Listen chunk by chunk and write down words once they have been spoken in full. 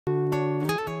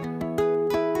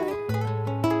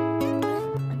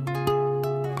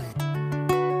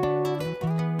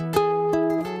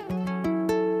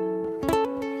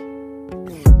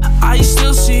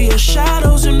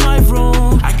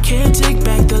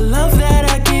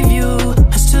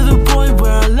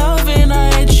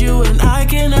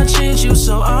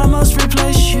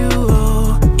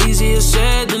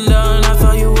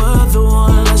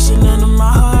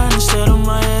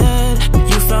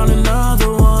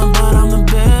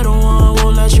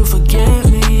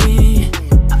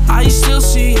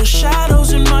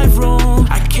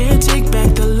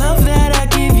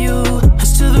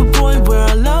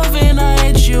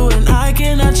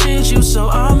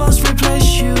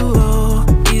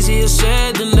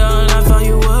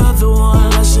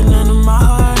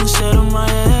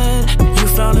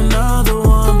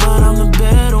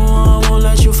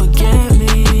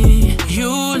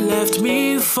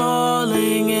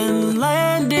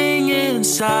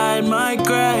beside my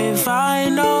grave. I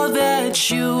know that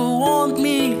you want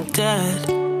me dead.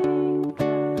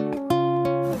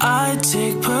 I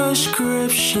take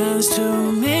prescriptions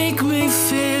to make me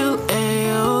feel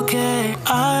A-okay.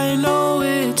 I know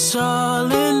it's all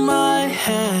in my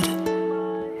head.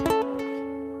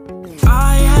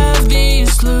 I have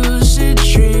these lucid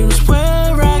dreams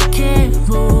where I can't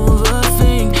move a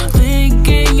thing,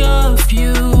 thinking of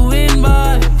you in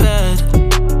my bed.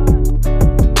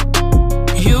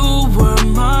 You were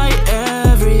my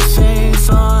everything,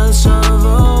 thoughts of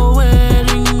a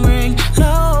wedding ring.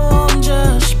 Now I'm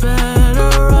just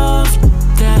better off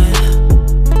dead.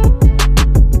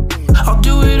 I'll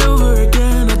do it over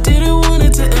again. I didn't want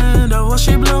it to end. I watched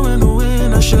it blow in the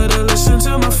wind. I should've listened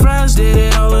to my friends. Did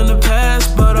it all in the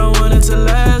past, but I wanted to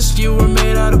last. You were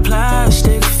made out of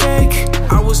plastic, fake.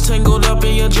 I was tangled up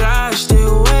in your drastic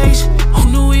ways. Who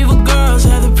knew evil girls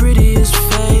had the prettiest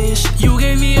face? You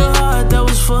gave me a heart that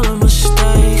was full of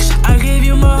mistakes. I gave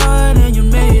you my heart and you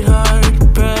made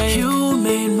heartbreak. You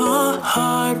made my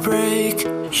heart break.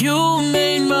 You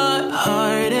made my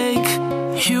heart ache.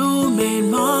 You made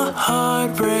my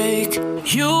heart break.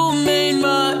 You made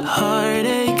my heart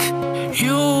ache.